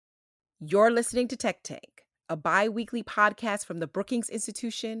You're listening to Tech Tank, a bi-weekly podcast from the Brookings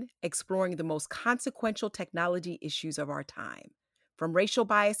Institution exploring the most consequential technology issues of our time. From racial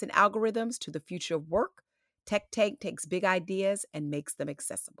bias and algorithms to the future of work, Tech Tank takes big ideas and makes them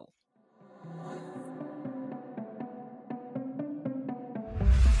accessible.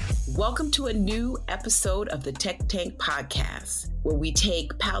 Welcome to a new episode of the Tech Tank podcast, where we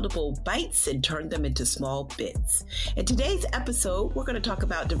take palatable bites and turn them into small bits. In today's episode, we're going to talk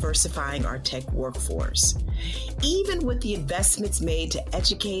about diversifying our tech workforce. Even with the investments made to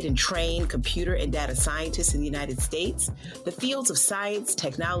educate and train computer and data scientists in the United States, the fields of science,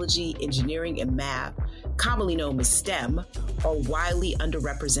 technology, engineering, and math, commonly known as STEM, are widely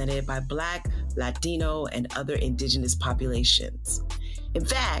underrepresented by Black, Latino, and other indigenous populations. In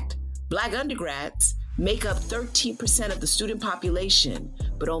fact, Black undergrads make up 13% of the student population,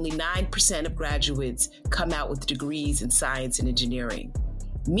 but only 9% of graduates come out with degrees in science and engineering.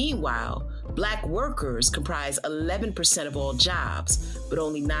 Meanwhile, Black workers comprise 11% of all jobs, but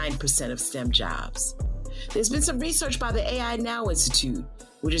only 9% of STEM jobs. There's been some research by the AI Now Institute,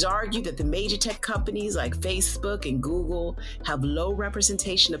 which has argued that the major tech companies like Facebook and Google have low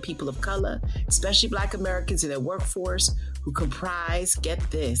representation of people of color, especially Black Americans in their workforce, who comprise, get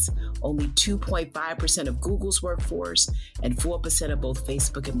this, only 2.5% of Google's workforce and 4% of both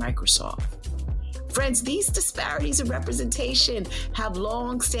Facebook and Microsoft. Friends, these disparities in representation have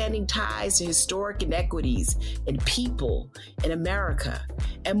long-standing ties to historic inequities in people in America.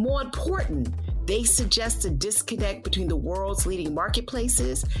 And more important, they suggest a disconnect between the world's leading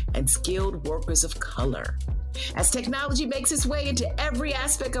marketplaces and skilled workers of color. As technology makes its way into every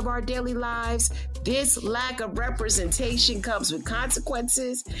aspect of our daily lives, this lack of representation comes with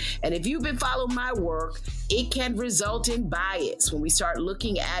consequences. And if you've been following my work, it can result in bias when we start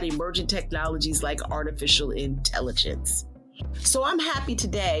looking at emerging technologies like artificial intelligence. So I'm happy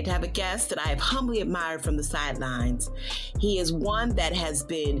today to have a guest that I have humbly admired from the sidelines. He is one that has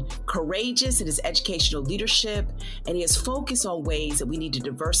been courageous in his educational leadership, and he has focused on ways that we need to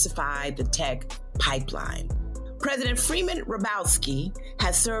diversify the tech pipeline. President Freeman Hrabowski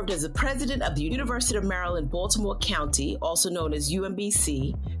has served as the president of the University of Maryland, Baltimore County, also known as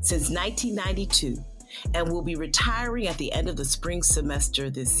UMBC, since 1992, and will be retiring at the end of the spring semester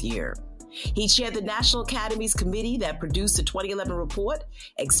this year. He chaired the National Academy's committee that produced the 2011 report,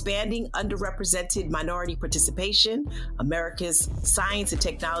 Expanding Underrepresented Minority Participation, America's Science and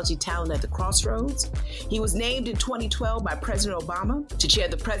Technology Talent at the Crossroads. He was named in 2012 by President Obama to chair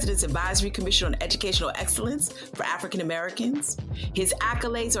the President's Advisory Commission on Educational Excellence for African Americans. His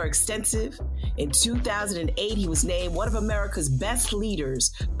accolades are extensive. In 2008, he was named one of America's best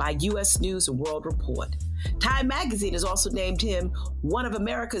leaders by U.S. News and World Report. Time Magazine has also named him one of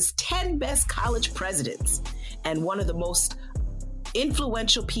America's 10 best college presidents and one of the most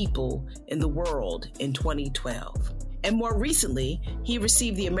influential people in the world in 2012. And more recently, he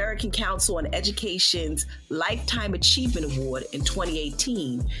received the American Council on Education's Lifetime Achievement Award in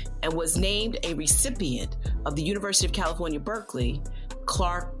 2018 and was named a recipient of the University of California, Berkeley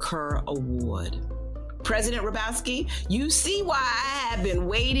Clark Kerr Award. President Hrabowski, you see why I have been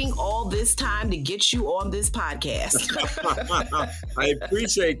waiting all this time to get you on this podcast. I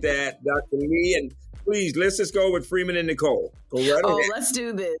appreciate that, Dr. Lee. And please, let's just go with Freeman and Nicole. Go right ahead. Oh, let's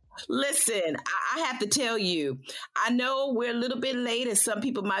do this. Listen, I have to tell you, I know we're a little bit late, as some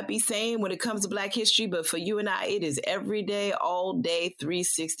people might be saying when it comes to Black history, but for you and I, it is every day, all day,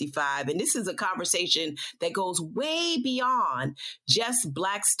 365. And this is a conversation that goes way beyond just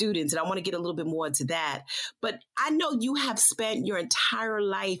Black students. And I want to get a little bit more into that. But I know you have spent your entire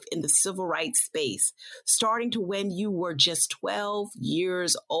life in the civil rights space, starting to when you were just 12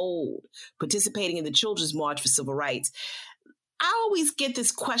 years old, participating in the Children's March for Civil Rights. I always get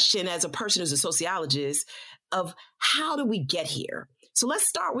this question as a person who's a sociologist of how do we get here? So let's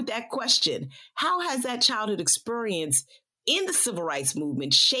start with that question. How has that childhood experience in the civil rights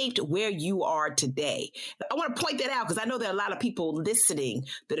movement shaped where you are today? I want to point that out because I know there are a lot of people listening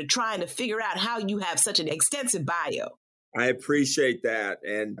that are trying to figure out how you have such an extensive bio. I appreciate that.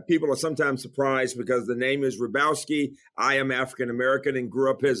 And people are sometimes surprised because the name is Hrabowski. I am African-American and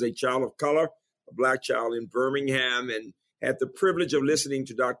grew up as a child of color, a Black child in Birmingham, and had the privilege of listening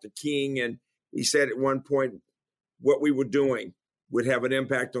to Dr. King. And he said at one point, what we were doing would have an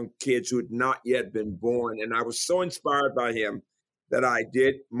impact on kids who had not yet been born. And I was so inspired by him that I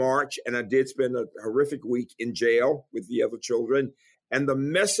did march, and I did spend a horrific week in jail with the other children. And the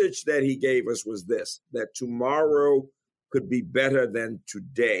message that he gave us was this, that tomorrow could be better than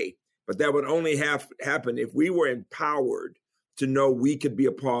today. But that would only happen if we were empowered to know we could be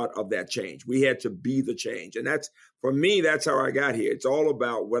a part of that change. We had to be the change. And for me, that's how I got here. It's all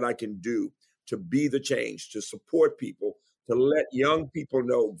about what I can do to be the change, to support people, to let young people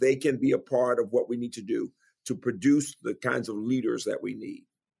know they can be a part of what we need to do to produce the kinds of leaders that we need.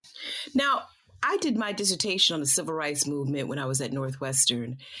 Now, I did my dissertation on the civil rights movement when I was at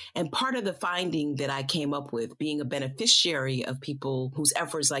Northwestern. And part of the finding that I came up with, being a beneficiary of people whose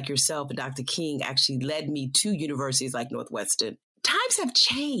efforts like yourself and Dr. King actually led me to universities like Northwestern, times have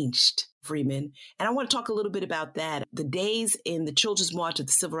changed, Freeman. And I want to talk a little bit about that. The days in the Children's March of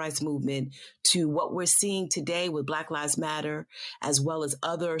the Civil Rights Movement to what we're seeing today with Black Lives Matter, as well as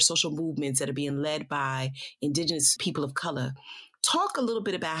other social movements that are being led by Indigenous people of color. Talk a little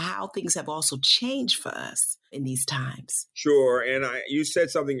bit about how things have also changed for us in these times. Sure. And you said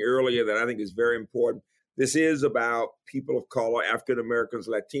something earlier that I think is very important. This is about people of color, African Americans,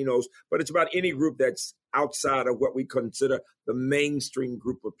 Latinos, but it's about any group that's outside of what we consider the mainstream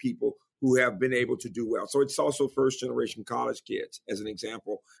group of people who have been able to do well. So it's also first generation college kids, as an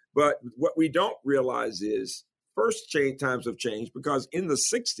example. But what we don't realize is times have changed, because in the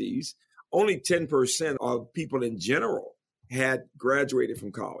 60s, only 10% of people in general had graduated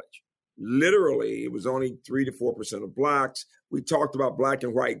from college. Literally, it was only 3 to 4% of Blacks. We talked about Black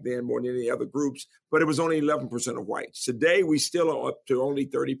and white then more than any other groups, but it was only 11% of whites. Today, we still are up to only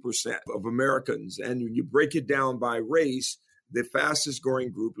 30% of Americans. And when you break it down by race, the fastest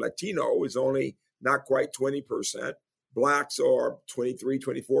growing group, Latino, is only not quite 20%. Blacks are 23,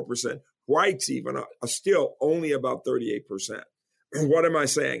 24%. Whites even are still only about 38%. What am I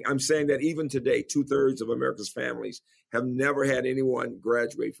saying? I'm saying that even today, 2/3 of America's families have never had anyone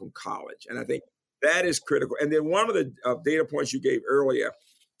graduate from college. And I think that is critical. And then one of the data points you gave earlier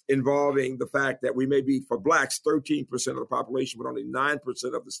involving the fact that we may be, for Blacks, 13% of the population, but only 9%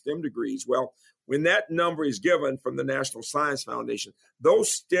 of the STEM degrees. Well, when that number is given from the National Science Foundation,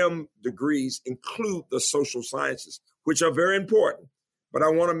 those STEM degrees include the social sciences, which are very important. But I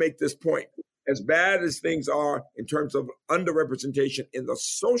want to make this point. As bad as things are in terms of underrepresentation in the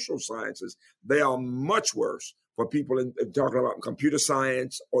social sciences, they are much worse for people in talking about computer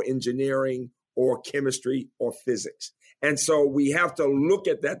science or engineering or chemistry or physics. And so we have to look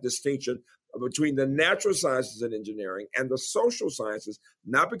at that distinction between the natural sciences and engineering and the social sciences,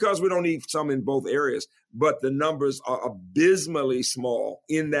 not because we don't need some in both areas, but the numbers are abysmally small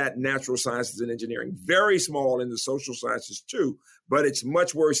in that natural sciences and engineering, very small in the social sciences too, but it's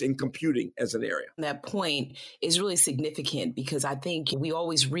much worse in computing as an area. That point is really significant because I think we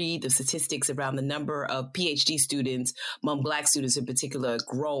always read the statistics around the number of PhD students, among Black students in particular,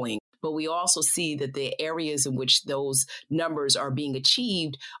 growing. But we also see that the areas in which those numbers are being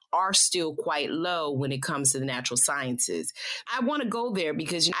achieved are still quite low when it comes to the natural sciences. I want to go there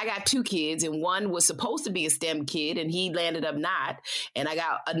because I got 2 kids, and one was supposed to be a STEM kid and he landed up not. And I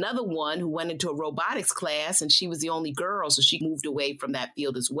got another one who went into a robotics class and she was the only girl, so she moved away from that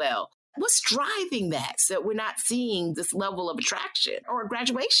field as well. What's driving that so we're not seeing this level of attraction or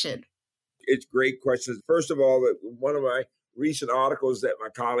graduation? It's great questions. First of all, one of my recent articles that my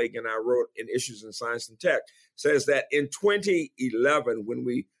colleague and I wrote in Issues in Science and Tech says that in 2011, when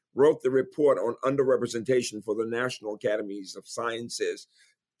we wrote the report on underrepresentation for the National Academies of Sciences,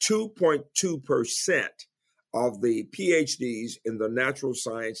 2.2% of the PhDs in the natural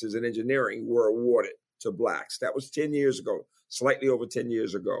sciences and engineering were awarded to Blacks. That was 10 years ago, slightly over 10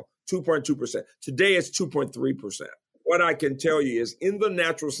 years ago, 2.2%. Today, it's 2.3%. What I can tell you is in the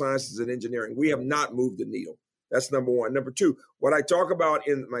natural sciences and engineering, we have not moved the needle. That's number one. Number two, what I talk about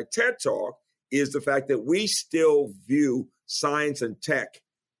in my TED Talk is the fact that we still view science and tech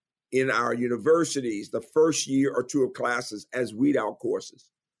in our universities, the first year or two of classes, as weed-out courses.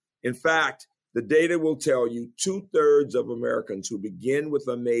 In fact, the data will tell you 2/3 of Americans who begin with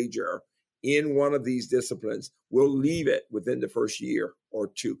a major in one of these disciplines will leave it within the first year or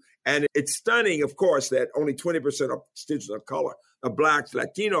two. And it's stunning, of course, that only 20% of students of color, of Blacks,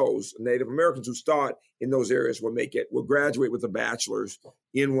 Latinos, Native Americans who start in those areas will graduate with a bachelor's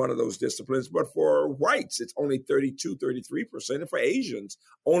in one of those disciplines. But for whites, it's only 32, 33%. And for Asians,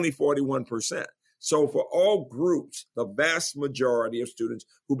 only 41%. So for all groups, the vast majority of students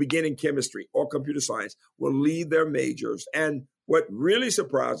who begin in chemistry or computer science will leave their majors. And what really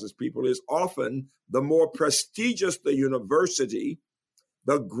surprises people is often the more prestigious the university,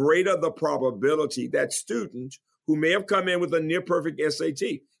 the greater the probability that student who may have come in with a near perfect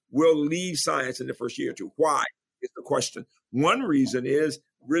SAT will leave science in the first year or two. Why is the question. One reason is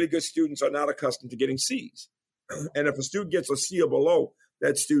really good students are not accustomed to getting C's. And if a student gets a C or below,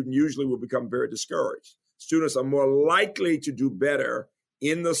 that student usually will become very discouraged. Students are more likely to do better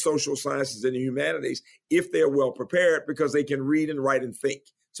in the social sciences and the humanities if they're well prepared, because they can read and write and think.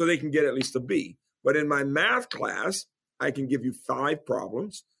 So they can get at least a B. But in my math class, I can give you 5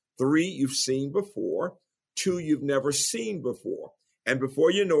 problems. 3 you've seen before, 2 you've never seen before. And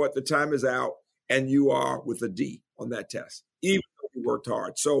before you know it, the time is out and you are with a D on that test, even though you worked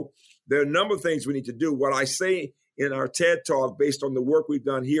hard. So there are a number of things we need to do. What I say in our TED Talk, based on the work we've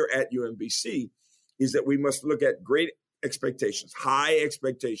done here at UMBC, is that we must look at great expectations, high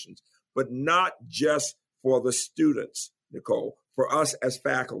expectations, but not just for the students, Nicole, for us as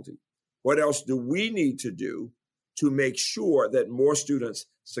faculty. What else do we need to do to make sure that more students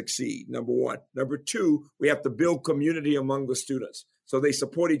succeed? Number 1. Number 2, we have to build community among the students so they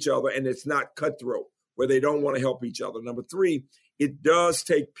support each other and it's not cutthroat where they don't want to help each other. Number 3, it does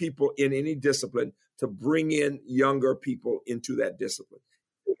take people in any discipline to bring in younger people into that discipline.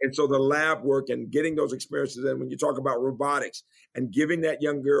 And so the lab work and getting those experiences, and when you talk about robotics and giving that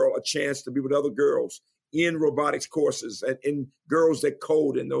young girl a chance to be with other girls in robotics courses and in girls that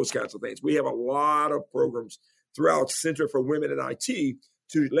code and those kinds of things. We have a lot of programs throughout Center for Women in IT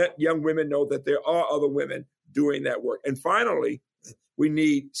to let young women know that there are other women doing that work. And finally, we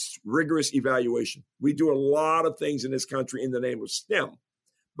need rigorous evaluation. We do a lot of things in this country in the name of STEM,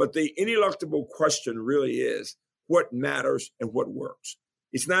 but the ineluctable question really is what matters and what works.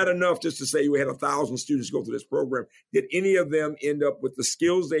 It's not enough just to say we had 1,000 students go through this program. Did any of them end up with the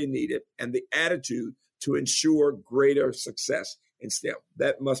skills they needed and the attitude to ensure greater success in STEM?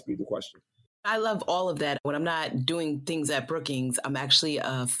 That must be the question. I love all of that. When I'm not doing things at Brookings, I'm actually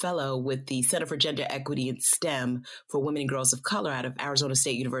a fellow with the Center for Gender Equity in STEM for Women and Girls of Color out of Arizona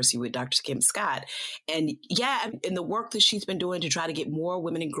State University with Dr. Kim Scott. And in the work that she's been doing to try to get more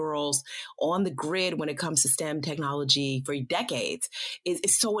women and girls on the grid when it comes to STEM technology for decades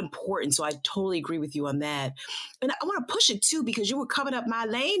is so important. So I totally agree with you on that. And I want to push it too, because you were coming up my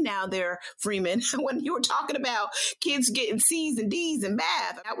lane now there, Freeman, when you were talking about kids getting C's and D's in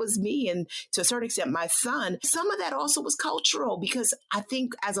math. That was me. And to a certain extent, my son. Some of that also was cultural, because I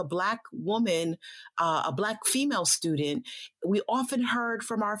think as a Black woman, a Black female student, we often heard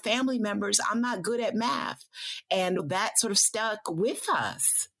from our family members, I'm not good at math. And that sort of stuck with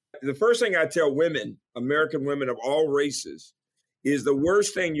us. The first thing I tell women, American women of all races, is the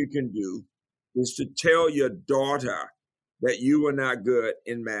worst thing you can do is to tell your daughter that you are not good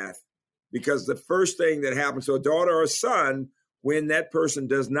in math. Because the first thing that happens to a daughter or a son when that person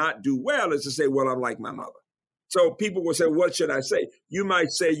does not do well is to say, well, I'm like my mother. So people will say, what should I say? You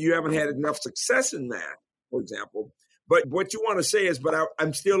might say you haven't had enough success in math, for example. But what you want to say is, but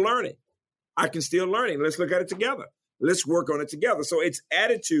I'm still learning. I can still learning. Let's look at it together. Let's work on it together. So it's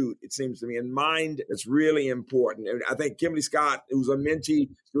attitude, it seems to me, and mind that's really important. And I think Kimberly Scott, who's a mentee,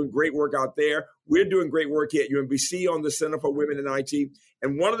 is doing great work out there. We're doing great work here at UMBC on the Center for Women in IT.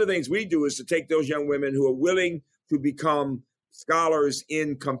 And one of the things we do is to take those young women who are willing to become scholars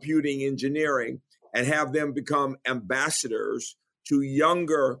in computing engineering and have them become ambassadors to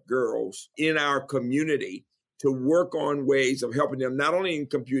younger girls in our community to work on ways of helping them, not only in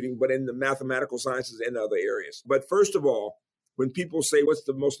computing, but in the mathematical sciences and other areas. But first of all, when people say, what's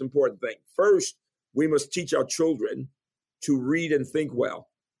the most important thing? First, we must teach our children to read and think well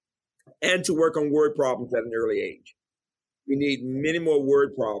and to work on word problems at an early age. We need many more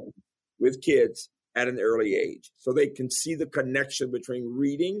word problems with kids at an early age so they can see the connection between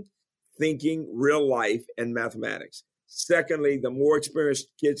reading, thinking, real life, and mathematics. Secondly, the more experienced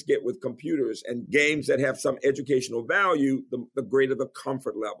kids get with computers and games that have some educational value, the greater the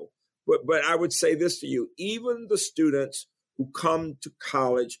comfort level. But I would say this to you, even the students who come to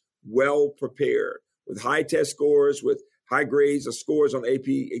college well prepared with high test scores, with high grades or scores on AP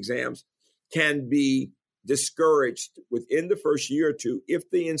exams, can be discouraged within the first year or two if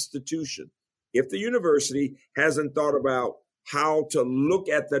the institution, if the university hasn't thought about how to look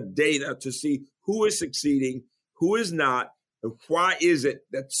at the data to see who is succeeding, who is not, and why is it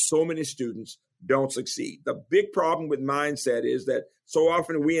that so many students don't succeed. The big problem with mindset is that so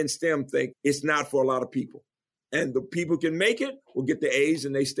often we in STEM think it's not for a lot of people. And the people who can make it will get the A's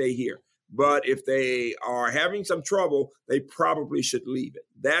and they stay here. But if they are having some trouble, they probably should leave it.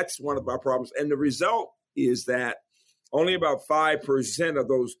 That's one of our problems. And the result is that only about 5% of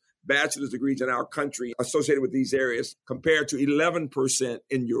those bachelor's degrees in our country associated with these areas compared to 11%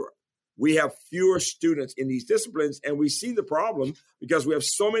 in Europe. We have fewer students in these disciplines, and we see the problem because we have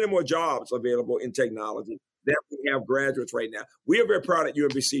so many more jobs available in technology than we have graduates right now. We are very proud at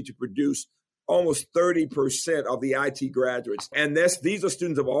UMBC to produce almost 30% of the IT graduates. And these are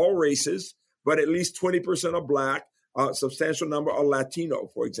students of all races, but at least 20% are Black, a substantial number are Latino,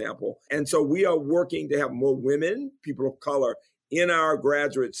 for example. And so we are working to have more women, people of color, in our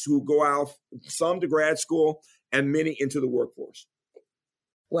graduates who go out, some to grad school and many into the workforce.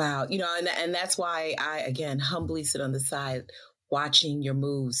 Wow. And that's why I, again, humbly sit on the side watching your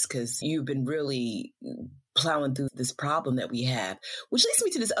moves, because you've been really plowing through this problem that we have, which leads me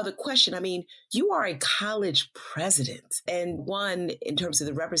to this other question. I mean, you are a college president, and one, in terms of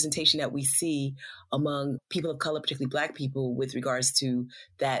the representation that we see among people of color, particularly Black people, with regards to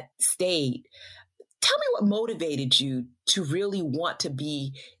that state. Tell me what motivated you to really want to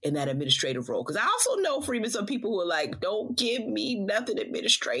be in that administrative role. Because I also know, Freeman, some people who are like, don't give me nothing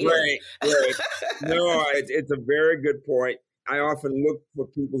administrative. Right. No, it's a very good point. I often look for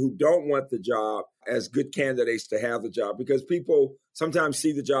people who don't want the job as good candidates to have the job, because people sometimes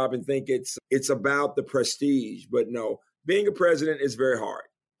see the job and think it's about the prestige. But no, being a president is very hard.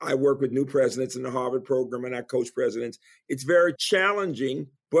 I work with new presidents in the Harvard program, and I coach presidents. It's very challenging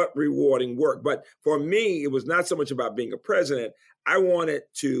but rewarding work. But for me, it was not so much about being a president. I wanted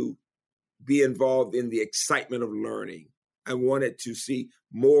to be involved in the excitement of learning. I wanted to see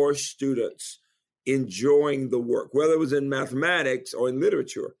more students enjoying the work, whether it was in mathematics or in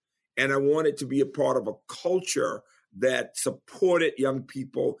literature. And I wanted to be a part of a culture that supported young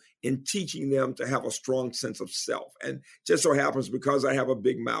people in teaching them to have a strong sense of self. And just so happens, because I have a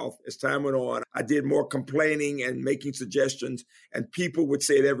big mouth, as time went on, I did more complaining and making suggestions, and people would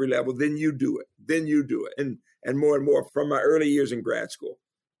say at every level, then you do it, and more from my early years in grad school.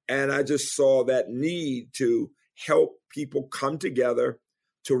 And I just saw that need to help people come together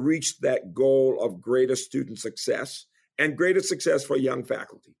to reach that goal of greater student success and greater success for young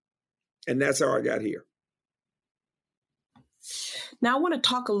faculty. And that's how I got here. Now, I want to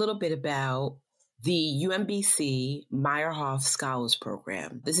talk a little bit about the UMBC Meyerhoff Scholars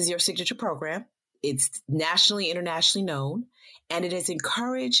Program. This is your signature program. It's nationally, internationally known, and it has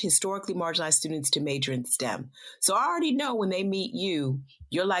encouraged historically marginalized students to major in STEM. So I already know when they meet you,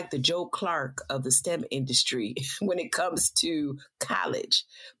 you're like the Joe Clark of the STEM industry when it comes to college.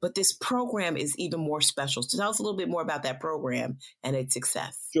 But this program is even more special. So tell us a little bit more about that program and its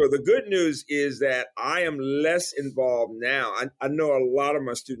success. Sure. The good news is that I am less involved now. I know a lot of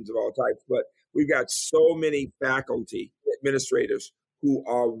my students of all types, but we've got so many faculty administrators who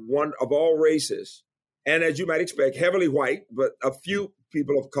are one of all races, and as you might expect, heavily white, but a few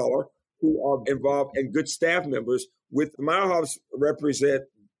people of color who are involved, and good staff members. With Meyerhoffs represent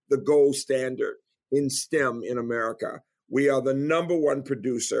the gold standard in STEM in America. We are the number one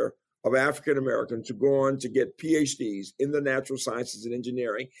producer of African Americans who go on to get PhDs in the natural sciences and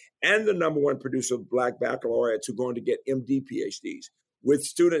engineering, and the number one producer of Black baccalaureates who go on to get MD PhDs, with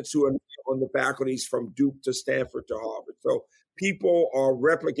students who are on the faculties from Duke to Stanford to Harvard. So people are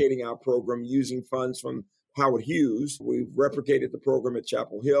replicating our program using funds from Howard Hughes. We've replicated the program at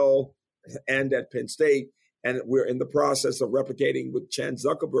Chapel Hill and at Penn State, and we're in the process of replicating with Chan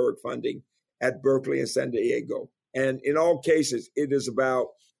Zuckerberg funding at Berkeley and San Diego. And in all cases, it is about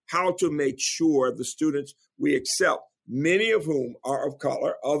how to make sure the students we accept, many of whom are of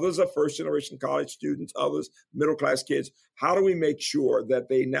color, others are first-generation college students, others middle-class kids. How do we make sure that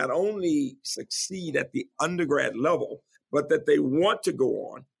they not only succeed at the undergrad level, but that they want to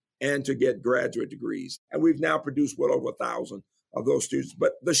go on and to get graduate degrees? And we've now produced well over 1,000 of those students.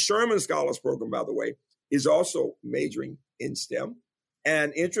 But the Sherman Scholars Program, by the way, is also majoring in STEM.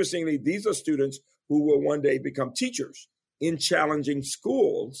 And interestingly, these are students who will one day become teachers in challenging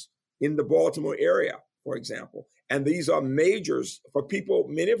schools in the Baltimore area, for example. And these are majors for people,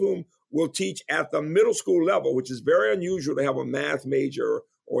 many of whom will teach at the middle school level, which is very unusual to have a math major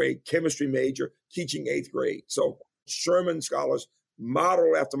or a chemistry major teaching 8th grade. So Sherman Scholars,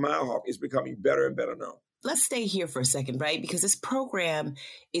 modeled after Meyerhoff, is becoming better and better known. Let's stay here for a second, right? Because this program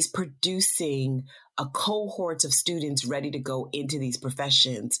is producing a cohort of students ready to go into these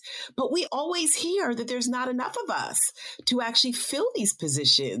professions. But we always hear that there's not enough of us to actually fill these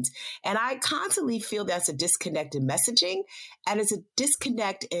positions. And I constantly feel that's a disconnect in messaging, and it's a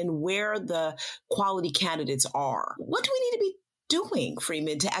disconnect in where the quality candidates are. What do we need to be doing,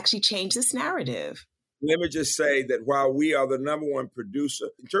 Freeman, to actually change this narrative? Let me just say that while we are the number one producer,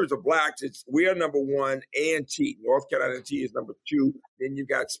 in terms of Blacks, we are number one, A&T. North Carolina T is number 2. Then you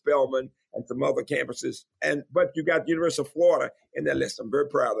got Spelman and some other campuses. But you got the University of Florida in that list. I'm very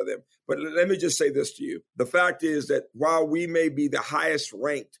proud of them. But let me just say this to you. The fact is that while we may be the highest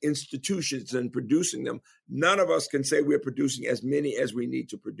ranked institutions in producing them, none of us can say we're producing as many as we need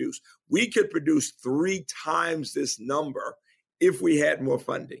to produce. We could produce 3 times this number if we had more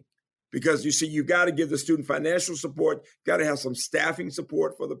funding. Because you see, you got to give the student financial support, got to have some staffing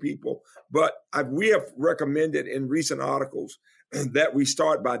support for the people. But we have recommended in recent articles that we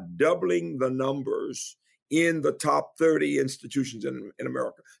start by doubling the numbers in the top 30 institutions in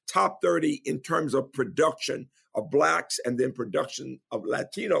America, top 30 in terms of production of Blacks and then production of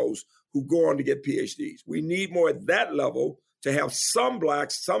Latinos who go on to get PhDs. We need more at that level to have some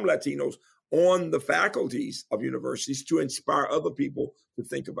Blacks, some Latinos on the faculties of universities to inspire other people to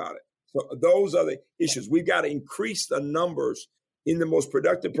think about it. So those are the issues. We've got to increase the numbers in the most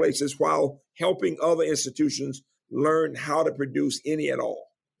productive places while helping other institutions learn how to produce any at all.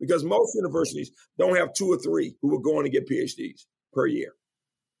 Because most universities don't have 2 or 3 who are going to get PhDs per year.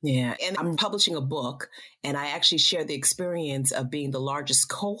 Yeah, and I'm publishing a book, and I actually share the experience of being the largest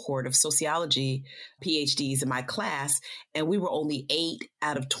cohort of sociology PhDs in my class, and we were only 8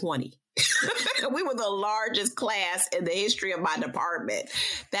 out of 20. We were the largest class in the history of my department.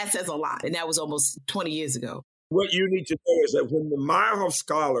 That says a lot, and that was almost 20 years ago. What you need to know is that when the Meyerhoff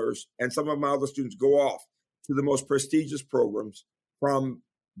scholars and some of my other students go off to the most prestigious programs, from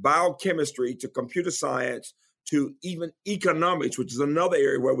biochemistry to computer science to even economics, which is another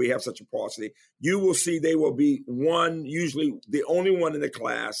area where we have such a paucity, you will see they will be one, usually the only one in the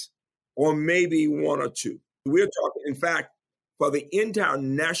class, or maybe 1 or 2. We're talking, in fact, for the entire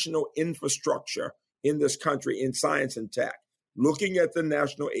national infrastructure in this country in science and tech, looking at the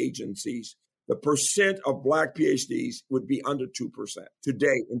national agencies, the percent of Black PhDs would be under 2%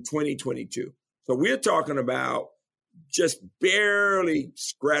 today in 2022. So we're talking about just barely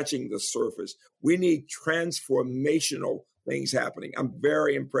scratching the surface. We need transformational things happening. I'm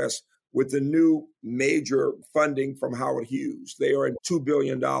very impressed with the new major funding from Howard Hughes. They are at $2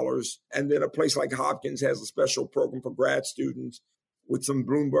 billion. And then a place like Hopkins has a special program for grad students with some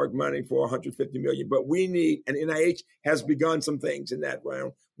Bloomberg money for $150 million. But we need, and NIH has begun some things in that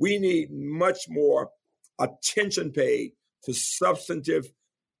round. We need much more attention paid to substantive,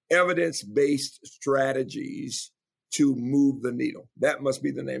 evidence-based strategies to move the needle. That must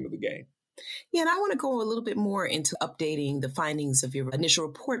be the name of the game. Yeah, and I want to go a little bit more into updating the findings of your initial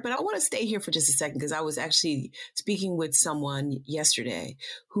report, but I want to stay here for just a second because I was actually speaking with someone yesterday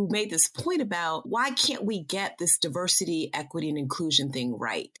who made this point about why can't we get this diversity, equity, and inclusion thing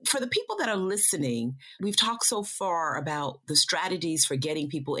right? For the people that are listening, we've talked so far about the strategies for getting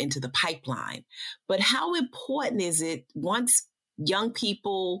people into the pipeline, but how important is it once young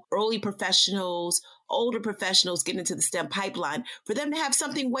people, early professionals, older professionals get into the STEM pipeline for them to have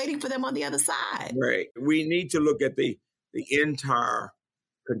something waiting for them on the other side? Right. We need to look at the entire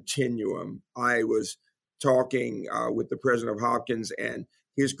continuum. I was talking with the president of Hopkins and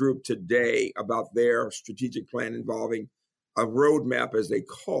his group today about their strategic plan involving a roadmap, as they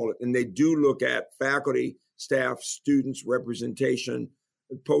call it. And they do look at faculty, staff, students, representation,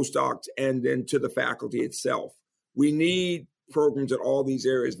 postdocs, and then to the faculty itself. We need programs in all these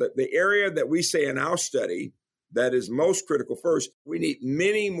areas. The area that we say in our study that is most critical first, we need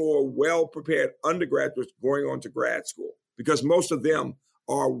many more well-prepared undergraduates going on to grad school because most of them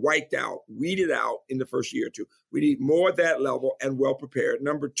are wiped out, weeded out in the first year or 2. We need more at that level and well-prepared.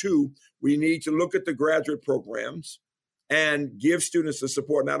 Number 2, we need to look at the graduate programs and give students the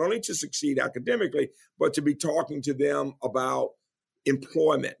support, not only to succeed academically, but to be talking to them about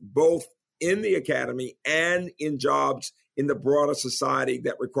employment, both in the academy and in jobs in the broader society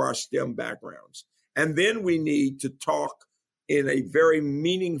that requires STEM backgrounds. And then we need to talk in a very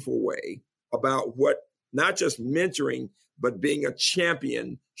meaningful way about what not just mentoring, but being a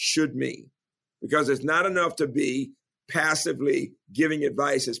champion should mean. Because it's not enough to be passively giving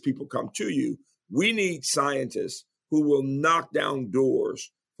advice as people come to you. We need scientists who will knock down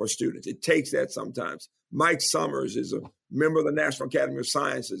doors for students. It takes that sometimes. Mike Summers is a member of the National Academy of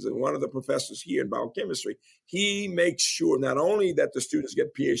Sciences and one of the professors here in biochemistry. He makes sure not only that the students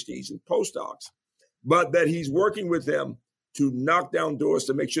get PhDs and postdocs, but that he's working with them to knock down doors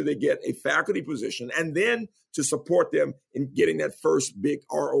to make sure they get a faculty position and then to support them in getting that first big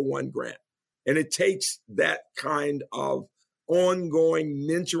R01 grant. And it takes that kind of ongoing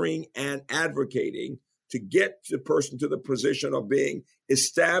mentoring and advocating to get the person to the position of being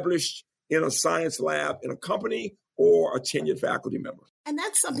established in a science lab in a company or a tenured faculty member. And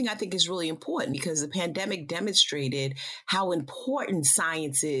that's something I think is really important because the pandemic demonstrated how important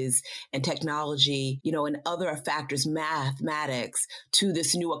science is and technology, and other factors, mathematics, to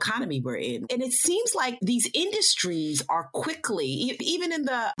this new economy we're in. And it seems like these industries are quickly, even in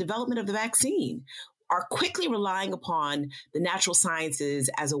the development of the vaccine, are quickly relying upon the natural sciences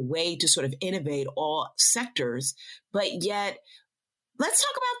as a way to sort of innovate all sectors. But yet, let's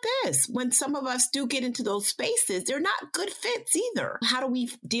talk about this. When some of us do get into those spaces, they're not good fits either. How do we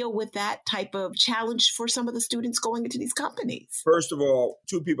deal with that type of challenge for some of the students going into these companies? First of all,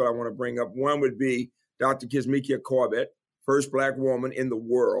 2 people I want to bring up. One would be Dr. Kizzmekia Corbett, first Black woman in the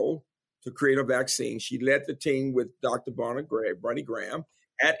world to create a vaccine. She led the team with Dr. Barney Graham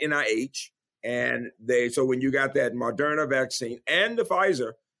at NIH. And so when you got that Moderna vaccine and the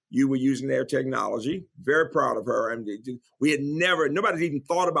Pfizer, you were using their technology. Very proud of her. And nobody's even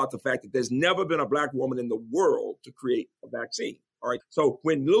thought about the fact that there's never been a Black woman in the world to create a vaccine. All right. So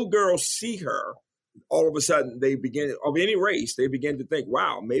when little girls see her, all of a sudden of any race, they begin to think,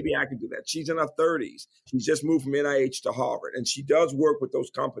 wow, maybe I can do that. She's in her 30s. She's just moved from NIH to Harvard, and she does work with those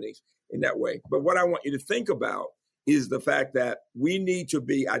companies in that way. But what I want you to think about is the fact that we need to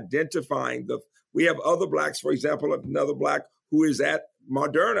be identifying we have other Blacks, for example, another Black who is at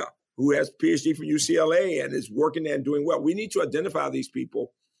Moderna, who has a PhD from UCLA and is working there and doing well. We need to identify these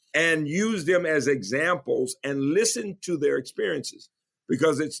people and use them as examples and listen to their experiences,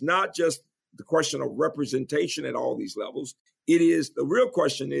 because it's not just the question of representation at all these levels. The real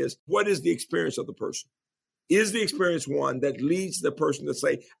question is, what is the experience of the person? Is the experience one that leads the person to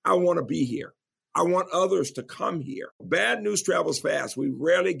say, I want to be here. I want others to come here. Bad news travels fast. We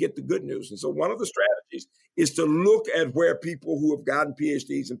rarely get the good news. And so one of the strategies is to look at where people who have gotten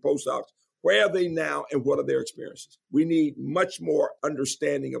PhDs and postdocs, where are they now and what are their experiences? We need much more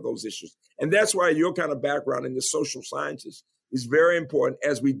understanding of those issues. And that's why your kind of background in the social sciences is very important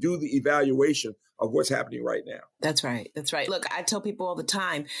as we do the evaluation of what's happening right now. That's right. That's right. Look, I tell people all the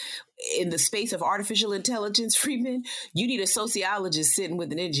time, in the space of artificial intelligence, Freeman, you need a sociologist sitting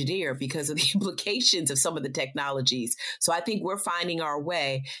with an engineer because of the implications of some of the technologies. So I think we're finding our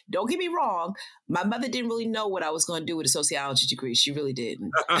way. Don't get me wrong. My mother didn't really know what I was going to do with a sociology degree. She really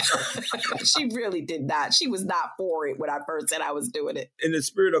didn't. She really did not. She was not for it when I first said I was doing it. In the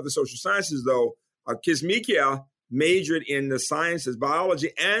spirit of the social sciences, though, Kizzmekia majored in the sciences,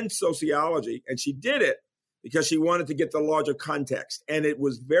 biology and sociology. And she did it because she wanted to get the larger context. And it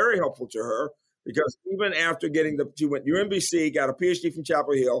was very helpful to her because even after she went to UMBC, got a PhD from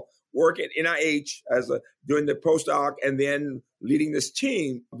Chapel Hill, worked at NIH doing the postdoc and then leading this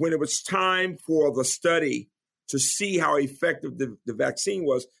team. When it was time for the study to see how effective the vaccine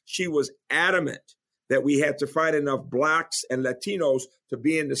was, she was adamant that we had to find enough Blacks and Latinos to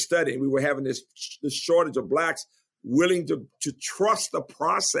be in the study. We were having this shortage of Blacks willing to trust the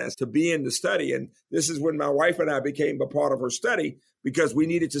process to be in the study. And this is when my wife and I became a part of her study, because we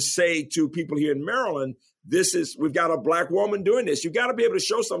needed to say to people here in Maryland, we've got a Black woman doing this. You got to be able to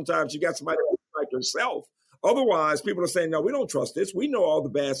show sometimes you got somebody like yourself. Otherwise, people are saying, no, we don't trust this. We know all the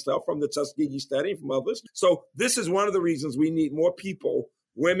bad stuff from the Tuskegee study, from others. So this is one of the reasons we need more people,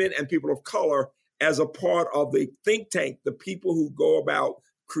 women and people of color, as a part of the think tank, the people who go about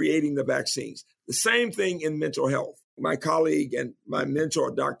creating the vaccines. The same thing in mental health. My colleague and my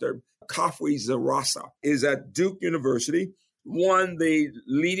mentor, Dr. Kafui Zarasa, is at Duke University, won the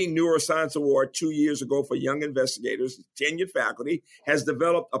leading neuroscience award 2 years ago for young investigators, tenured faculty, has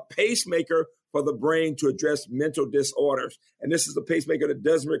developed a pacemaker for the brain to address mental disorders. And this is a pacemaker that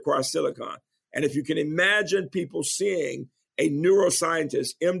doesn't require silicon. And if you can imagine people seeing a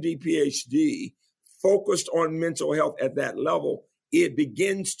neuroscientist, MD, PhD, focused on mental health at that level, it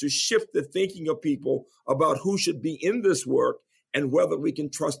begins to shift the thinking of people about who should be in this work and whether we can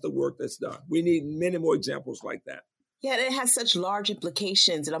trust the work that's done. We need many more examples like that. Yeah, it has such large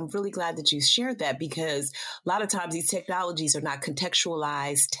implications. And I'm really glad that you shared that, because a lot of times these technologies are not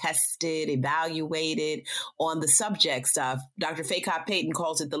contextualized, tested, evaluated on the subject stuff. Dr. Faycott Payton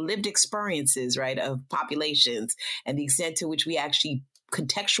calls it the lived experiences, right, of populations and the extent to which we actually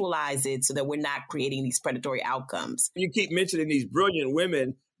contextualize it so that we're not creating these predatory outcomes. You keep mentioning these brilliant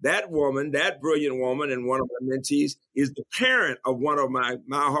women. That brilliant woman, and one of my mentees is the parent of one of my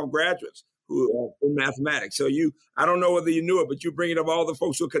Harvard graduates who in mathematics. So I don't know whether you knew it, but you're bringing up all the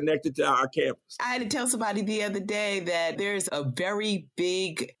folks who are connected to our campus. I had to tell somebody the other day that there's a very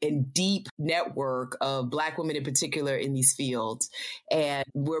big and deep network of Black women in particular in these fields. And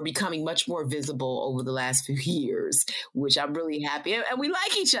we're becoming much more visible over the last few years, which I'm really happy. And we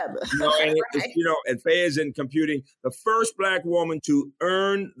like each other. And Faye is in computing, the first Black woman to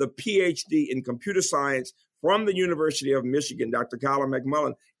earn the PhD in computer science from the University of Michigan. Dr. Kyla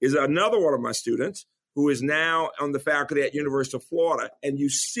McMullen is another one of my students who is now on the faculty at University of Florida. And you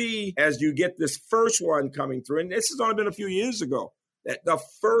see, as you get this first one coming through, and this has only been a few years ago, that the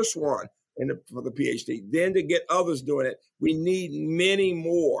first one for the PhD, then to get others doing it, we need many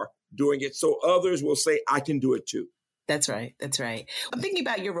more doing it so others will say, I can do it too. That's right. That's right. I'm thinking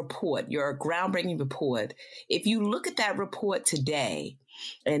about your report, your groundbreaking report. If you look at that report today,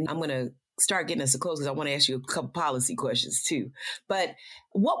 and I'm going to start getting us to close because I want to ask you a couple policy questions too. But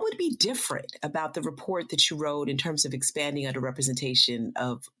what would be different about the report that you wrote in terms of expanding underrepresentation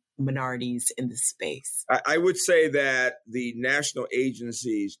of minorities in this space? I would say that the national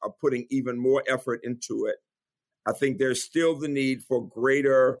agencies are putting even more effort into it. I think there's still the need for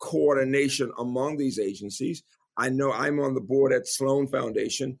greater coordination among these agencies. I know I'm on the board at Sloan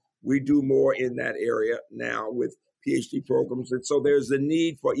Foundation. We do more in that area now with PhD programs. And so there's the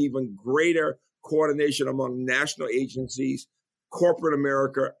need for even greater coordination among national agencies, corporate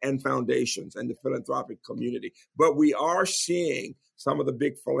America, and foundations and the philanthropic community. But we are seeing some of the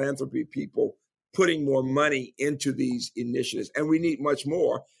big philanthropy people putting more money into these initiatives, and we need much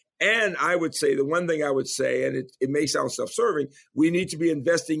more. And I would say, the one thing I would say, and it may sound self-serving, we need to be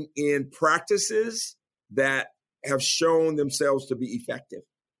investing in practices that have shown themselves to be effective.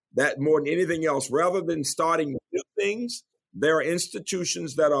 That more than anything else, rather than starting new things, there are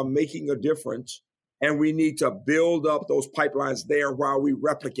institutions that are making a difference, and we need to build up those pipelines there while we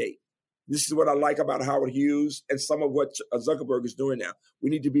replicate. This is what I like about Howard Hughes and some of what Zuckerberg is doing now. We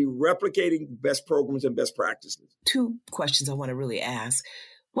need to be replicating best programs and best practices. Two questions I want to really ask.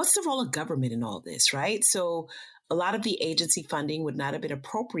 What's the role of government in all this, right? So a lot of the agency funding would not have been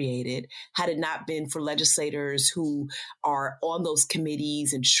appropriated had it not been for legislators who are on those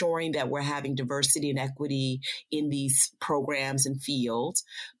committees ensuring that we're having diversity and equity in these programs and fields.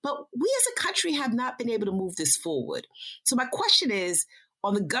 But we as a country have not been able to move this forward. So my question is,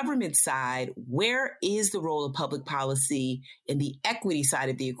 on the government side, where is the role of public policy in the equity side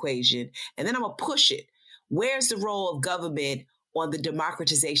of the equation? And then I'm going to push it. Where's the role of government on the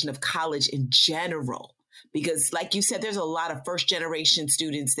democratization of college in general? Because like you said, there's a lot of first generation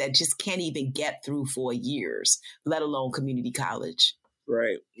students that just can't even get through 4 years, let alone community college.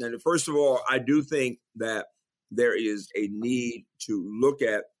 Right. And first of all, I do think that there is a need to look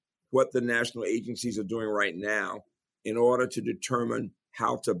at what the national agencies are doing right now in order to determine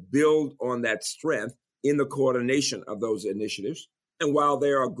how to build on that strength in the coordination of those initiatives. And while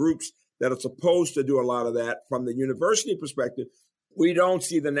there are groups that are supposed to do a lot of that from the university perspective, we don't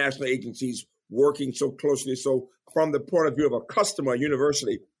see the national agencies working so closely. So from the point of view of a customer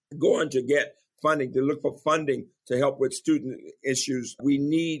university going to get funding, to look for funding to help with student issues, we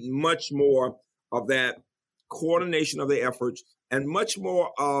need much more of that coordination of the efforts and much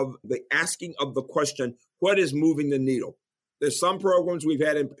more of the asking of the question, what is moving the needle? There's some programs we've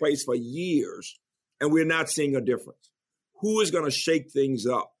had in place for years, and we're not seeing a difference. Who is going to shake things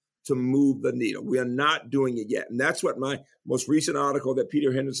up to move the needle? We are not doing it yet. And that's what my most recent article that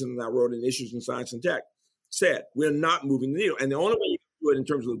Peter Henderson and I wrote in Issues in Science and Tech said. We're not moving the needle. And the only way you can do it in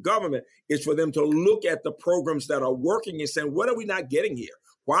terms of the government is for them to look at the programs that are working and saying, what are we not getting here?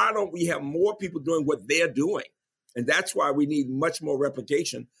 Why don't we have more people doing what they're doing? And that's why we need much more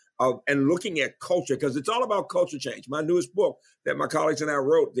replication of and looking at culture, because it's all about culture change. My newest book that my colleagues and I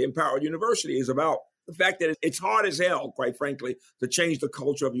wrote, The Empowered University, is about the fact that it's hard as hell, quite frankly, to change the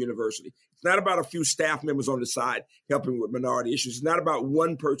culture of a university. It's not about a few staff members on the side helping with minority issues. It's not about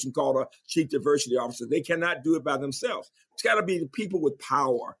one person called a chief diversity officer. They cannot do it by themselves. It's got to be the people with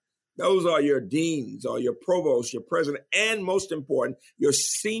power. Those are your deans or your provost, your president, and most important, your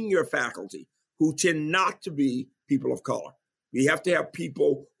senior faculty who tend not to be people of color. We have to have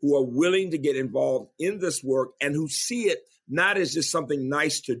people who are willing to get involved in this work and who see it not as just something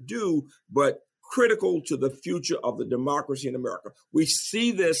nice to do, but critical to the future of the democracy in America. We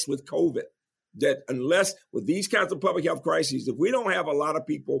see this with COVID, that unless with these kinds of public health crises, if we don't have a lot of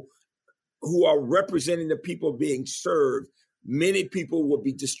people who are representing the people being served, many people will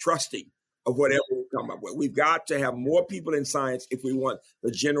be distrusting of whatever we come up with. We've got to have more people in science if we want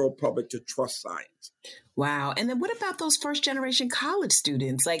the general public to trust science. Wow. And then what about those first generation college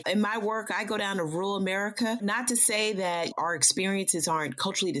students? Like in my work, I go down to rural America, not to say that our experiences aren't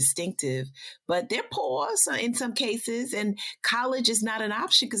culturally distinctive, but they're poor in some cases, and college is not an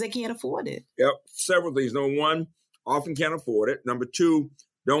option because they can't afford it. Yep. Several things. Number one, often can't afford it. Number two,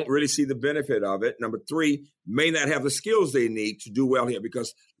 don't really see the benefit of it. Number three, may not have the skills they need to do well here,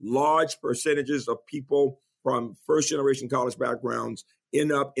 because large percentages of people from first generation college backgrounds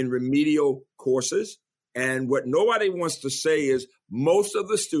end up in remedial courses. And what nobody wants to say is most of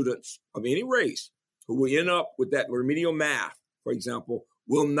the students of any race who will end up with that remedial math, for example,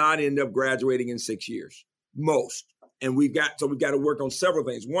 will not end up graduating in 6 years. Most. And we've got to work on several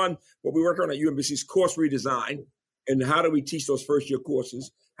things. One, what we work on at UMBC is course redesign. And how do we teach those first year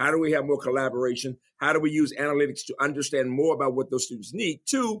courses? How do we have more collaboration? How do we use analytics to understand more about what those students need?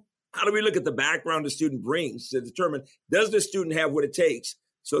 Two, how do we look at the background the student brings to determine, does the student have what it takes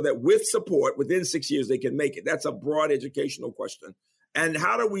so that with support, within 6 years, they can make it? That's a broad educational question. And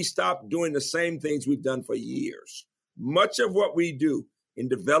how do we stop doing the same things we've done for years? Much of what we do in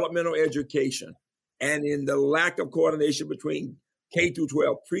developmental education and in the lack of coordination between K through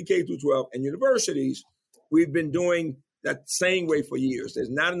 12, pre-K through 12, and universities, we've been doing that same way for years. There's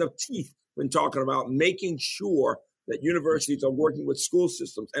not enough teeth when talking about making sure that universities are working with school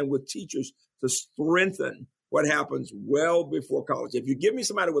systems and with teachers to strengthen what happens well before college. If you give me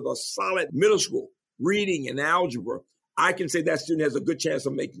somebody with a solid middle school reading and algebra, I can say that student has a good chance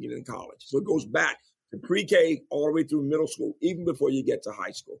of making it in college. So it goes back to pre-K all the way through middle school, even before you get to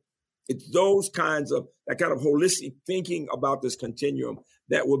high school. It's that kind of holistic thinking about this continuum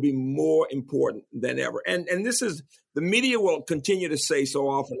that will be more important than ever. And this is, the media will continue to say so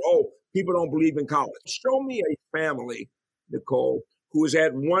often, oh, people don't believe in college. Show me a family, Nicole, who has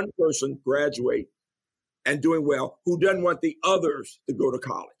had one person graduate and doing well, who doesn't want the others to go to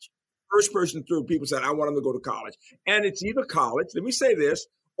college. First person through, people said, I want them to go to college. And it's either college, let me say this,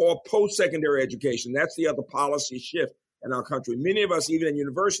 or post-secondary education. That's the other policy shift in our country. Many of us, even in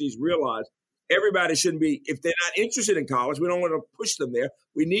universities, realize everybody shouldn't be, if they're not interested in college, we don't want to push them there.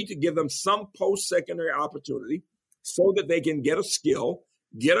 We need to give them some post-secondary opportunity so that they can get a skill,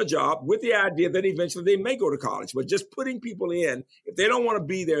 get a job, with the idea that eventually they may go to college. But just putting people in, if they don't want to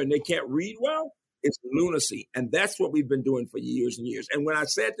be there and they can't read well, it's lunacy. And that's what we've been doing for years and years. And when I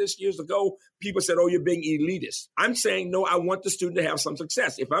said this years ago, people said, oh, you're being elitist. I'm saying, no, I want the student to have some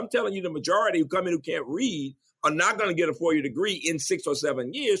success. If I'm telling you the majority who come in who can't read are not going to get a 4-year degree in 6 or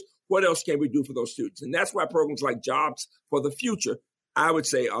 7 years, what else can we do for those students? And that's why programs like Jobs for the Future, I would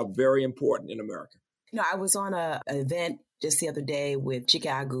say, are very important in America. I was on an event just the other day with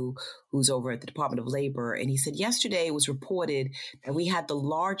Chicago, who's over at the Department of Labor, and he said yesterday it was reported that we had the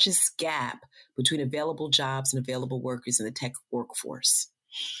largest gap between available jobs and available workers in the tech workforce.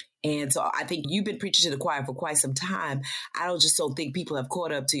 And so I think you've been preaching to the choir for quite some time. I don't think people have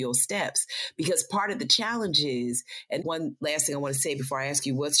caught up to your steps, because part of the challenge is, and one last thing I want to say before I ask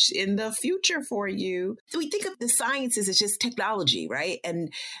you what's in the future for you. So we think of the sciences as just technology, right?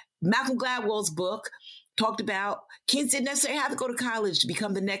 And Malcolm Gladwell's book talked about kids didn't necessarily have to go to college to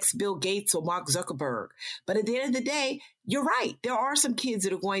become the next Bill Gates or Mark Zuckerberg. But at the end of the day, you're right. There are some kids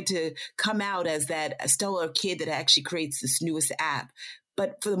that are going to come out as that stellar kid that actually creates this newest app.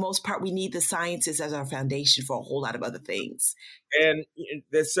 But for the most part, we need the sciences as our foundation for a whole lot of other things. And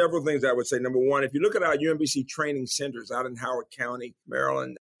there's several things I would say. Number one, if you look at our UMBC training centers out in Howard County,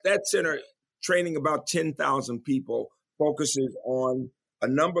 Maryland, that center training about 10,000 people focuses on a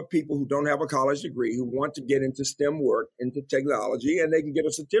number of people who don't have a college degree, who want to get into STEM work, into technology, and they can get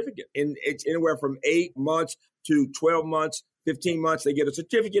a certificate. And it's anywhere from 8 months to 12 months, 15 months, they get a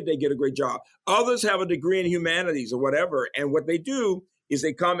certificate, they get a great job. Others have a degree in humanities or whatever, and what they do is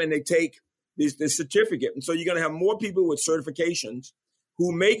they come and they take this certificate. And so you're going to have more people with certifications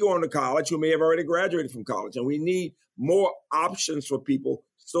who may go on to college, who may have already graduated from college. And we need more options for people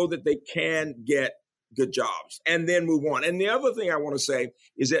so that they can get good jobs and then move on. And the other thing I want to say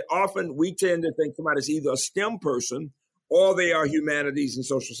is that often we tend to think somebody's either a STEM person or they are humanities and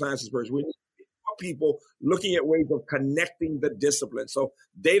social sciences person. We need more people looking at ways of connecting the disciplines. So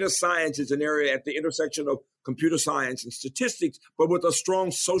data science is an area at the intersection of computer science and statistics, but with a strong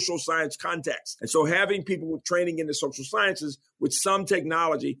social science context. And so having people with training in the social sciences with some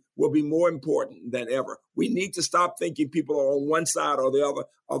technology will be more important than ever. We need to stop thinking people are on one side or the other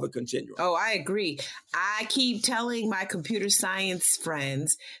of the continuum. Oh, I agree. I keep telling my computer science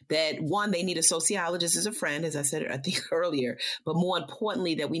friends that, one, they need a sociologist as a friend, as I said, I think earlier, but more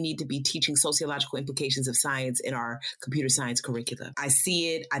importantly, that we need to be teaching sociological implications of science in our computer science curricula. I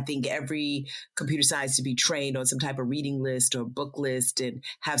see it. I think every computer science to be trained on some type of reading list or book list and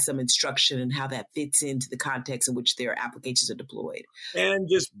have some instruction and how that fits into the context in which their applications are deployed. And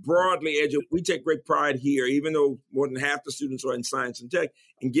just broadly, we take great pride here, even though more than half the students are in science and tech,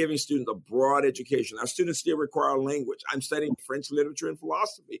 in giving students a broad education. Our students still require language. I'm studying French literature and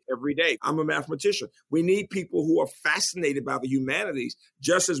philosophy every day. I'm a mathematician. We need people who are fascinated by the humanities,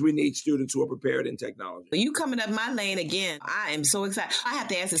 just as we need students who are prepared in technology. You coming up my lane again. I am so excited. I have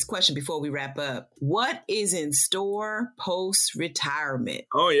to ask this question before we wrap up. What is in store post-retirement?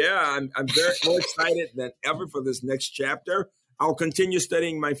 Oh, yeah. I'm very more excited than ever for this next chapter. I'll continue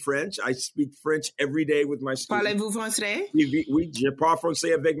studying my French. I speak French every day with my students. Parlez-vous français? Oui, je parle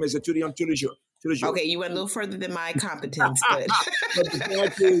français avec mes étudiants tous les jours. Okay, you went a little further than my competence, but... But the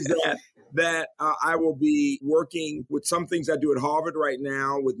point is that I will be working with some things I do at Harvard right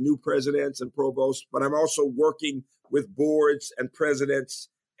now with new presidents and provosts, but I'm also working with boards and presidents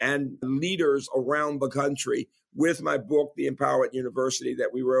and leaders around the country with my book, The Empowered University,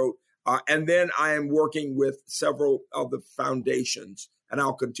 that we wrote. And then I am working with several of the foundations, and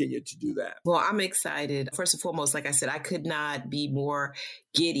I'll continue to do that. Well, I'm excited. First and foremost, like I said, I could not be more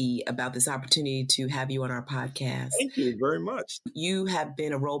giddy about this opportunity to have you on our podcast. Thank you very much. You have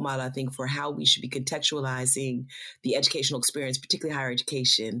been a role model, I think, for how we should be contextualizing the educational experience, particularly higher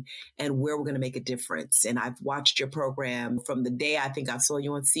education, and where we're going to make a difference. And I've watched your program from the day I think I saw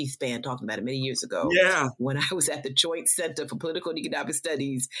you on C-SPAN talking about it many years ago. Yeah. When I was at the Joint Center for Political and Economic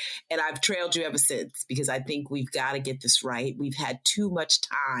Studies. And I've trailed you ever since because I think we've got to get this right. We've had too much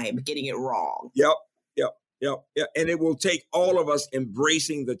time getting it wrong. Yep. And it will take all of us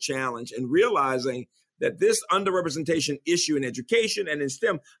embracing the challenge and realizing that this underrepresentation issue in education and in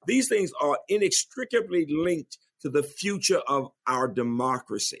STEM, these things are inextricably linked to the future of our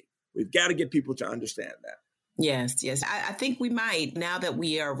democracy. We've got to get people to understand that. Yes. I think we might, now that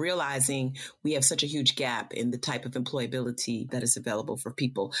we are realizing we have such a huge gap in the type of employability that is available for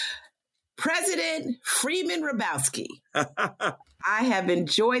people. President Freeman Hrabowski. I have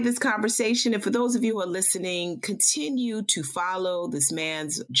enjoyed this conversation. And for those of you who are listening, continue to follow this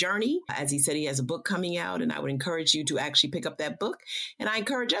man's journey. As he said, he has a book coming out, and I would encourage you to actually pick up that book. And I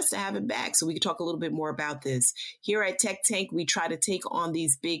encourage us to have it back so we can talk a little bit more about this. Here at Tech Tank, we try to take on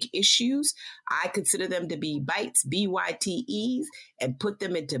these big issues. I consider them to be bites, BYTEs, and put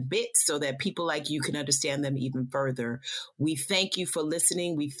them into bits so that people like you can understand them even further. We thank you for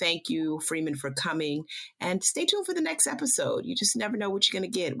listening. We thank you, Freeman, for coming. And stay tuned for the next episode. You just never know what you're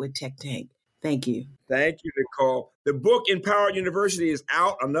going to get with Tech Tank. Thank you. Thank you, Nicole. The book Empowered University is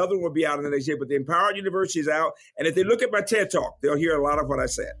out. Another one will be out in the next year, but the Empowered University is out. And if they look at my TED Talk, they'll hear a lot of what I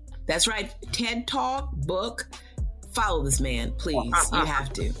said. That's right. TED Talk, book. Follow this man, please. You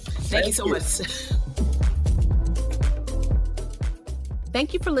have to. Thank you so much.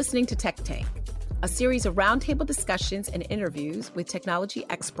 Thank you for listening to Tech Tank, a series of roundtable discussions and interviews with technology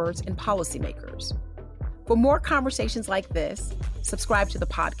experts and policymakers. For more conversations like this, subscribe to the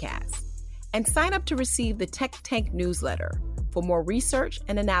podcast and sign up to receive the Tech Tank newsletter for more research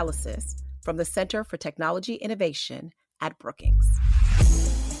and analysis from the Center for Technology Innovation at Brookings.